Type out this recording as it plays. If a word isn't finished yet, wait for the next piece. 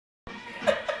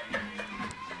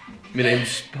My name's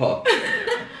Spot.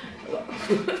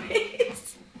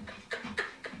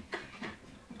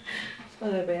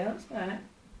 Well, everybody else, right?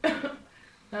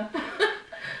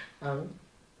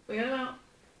 We go out.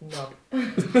 Knob.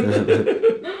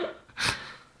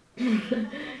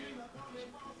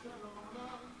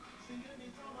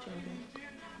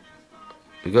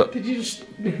 You got? Did you just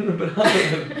rub it out?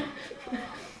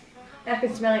 I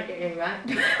can smell it getting ripe.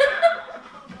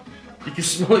 You can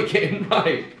smell it getting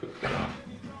ripe.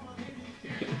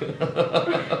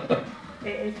 It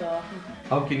is awful.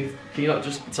 How can you not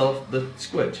just tell off the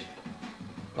squidge?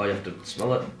 Oh, you have to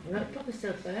smell it. No, it's probably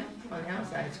still there on the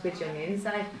outside, squidgy on the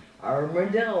inside.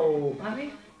 Armadillo,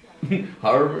 haven't you?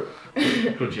 Harbour.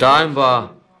 Dime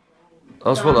bar.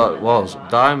 That's what that was.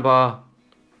 Dime bar.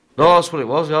 No, that's what it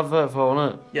was. The advert for,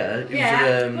 wasn't it? Yeah,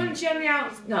 it was crunchy on the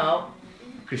outside. No.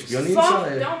 crispy on the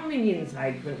Soft inside. on the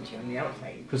inside, crunchy on the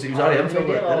outside. Because it was already empty,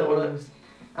 wasn't it?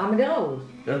 Armadillos.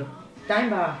 Yeah. Dime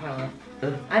bar, fella.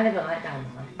 Yeah. I never liked dime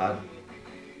bar. Add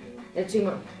They're too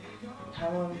much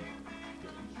caramel.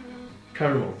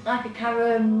 caramel. Like a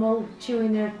caramel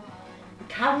chewing a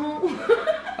camel.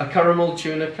 A caramel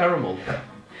chewing a caramel.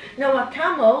 No, a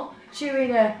camel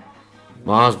chewing a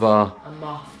Mars bar.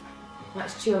 moth.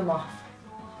 Let's chew a moth.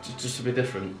 Just to be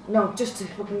different. No, just to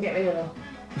fucking get rid of them.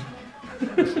 I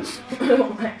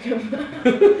don't like them.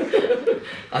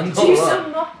 And Chew all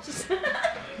some moths. No,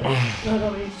 I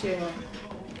don't need to chew them.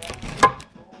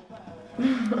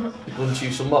 You go and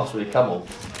chew some moss with a camel.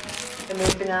 Give me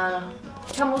a banana.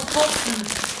 Camel's foot.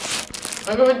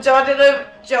 I'm going to charge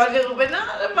a little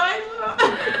banana by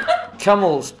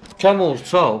Camel's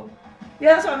toe.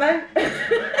 Yeah, that's what I meant.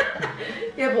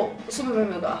 Yeah, but some of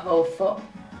them have got a whole foot.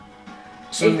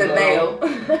 Some If they're male.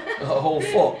 A whole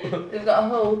foot. They've got a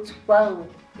whole 12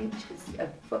 inches of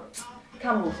foot.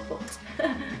 Camel's foot.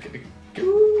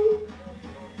 Ooh.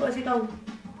 What does it go?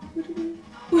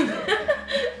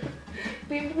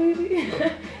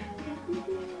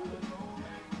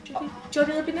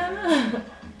 Johnny the banana.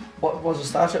 What was a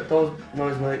Star Trek dog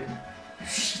noise like?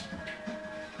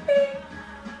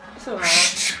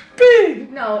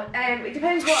 No, it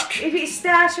depends what. If it's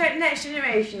Star Trek Next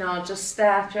Generation or just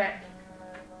Star Trek.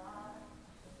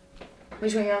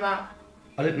 Which one are you on about?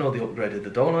 I didn't know they upgraded the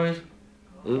door noise.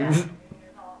 Yeah.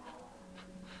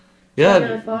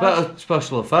 Yeah, better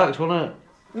special effects, wasn't it?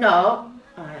 No.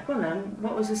 Alright, go on then.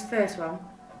 What was this first one?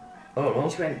 I don't know.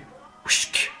 Which went?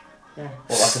 Yeah.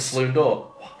 What, like a saloon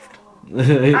door?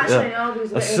 Yeah. Actually, no, there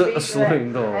was a bit A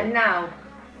swing door. And now,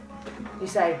 you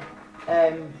say,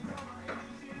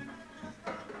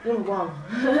 number one.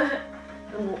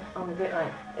 I'm a bit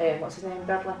like, what's his name,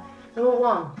 Bradley? Number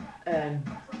one,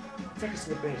 take us to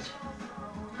the bridge.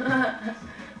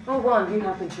 Number one, you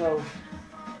have control.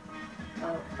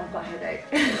 Oh, I've got a headache.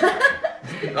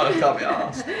 No, it can't be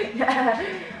asked.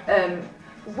 Yeah.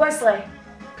 Wesley,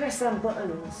 press them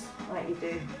buttons like you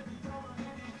do.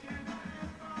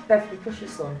 Beverly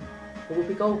Crusher's son,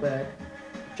 Whoopi Goldberg,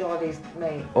 Geordie's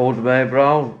mate. Old May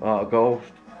Brown, a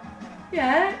ghost.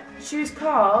 Yeah, she was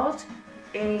called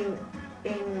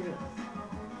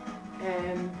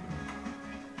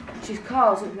she's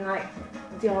called something like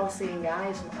the all-seeing eye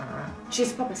or something like that.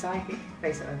 She's a proper psychic,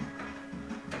 basically.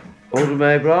 Old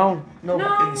May Brown? No,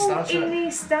 but in Star Trek. in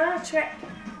the Star Trek.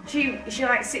 She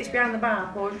like sits behind the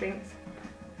bar, pours drinks.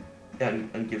 Yeah,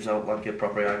 and gives out like a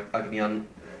proper agony aunt.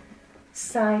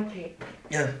 Psychic.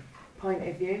 Yeah. Point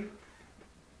of view.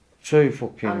 Too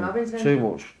fucking, And Robinson. too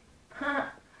much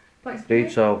Points of view.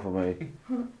 detail for me.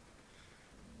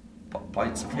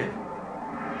 Bites of you.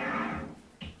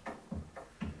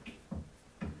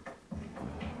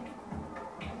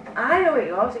 I know what it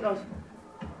goes. It goes.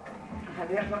 I can't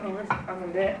do it. I'm not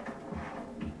gonna do it.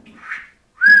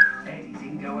 Eddie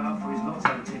didn't go out for his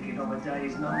lotto ticket on the day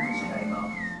his numbers came up.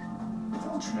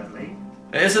 Fortunately,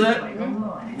 Isn't it? played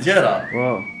online. Did you hear that?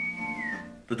 Wow.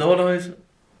 The door noise?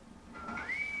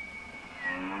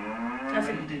 That's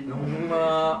it. He did not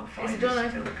Ma. It's a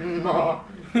donut. Ma.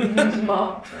 Ma.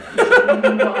 Ma.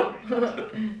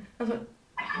 That's what.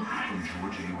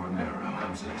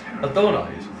 A door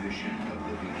noise?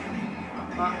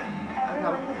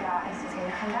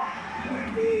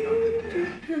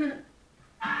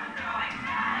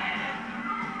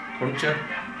 Crunchy?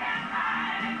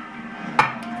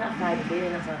 That's fried beer,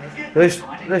 that's what it is.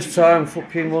 This time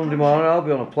fucking Monday morning I'll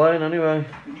be on a plane anyway.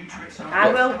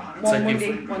 I will. One Take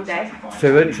you Monday, one day.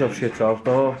 2 inch off shit house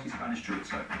door.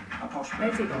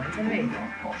 Where's he going? Tell me.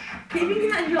 Keep thinking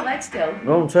that's your leg still.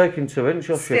 No, I'm taking 2 inch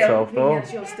off shit Still, house thinking door.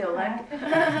 that's your still leg.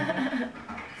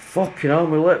 Fucking hell,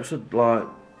 my lips are like...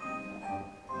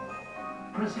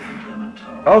 President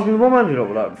Clementine. How's my mum ended up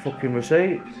with that fucking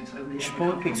receipt? She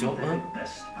probably picks it up, man.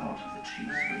 Best part of the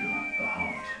cheese filling, the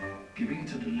heart, giving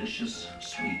it a delicious,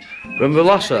 sweet. Remember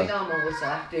Lasser? Normal, so I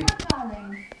have to.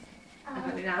 Darling. I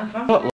got it now.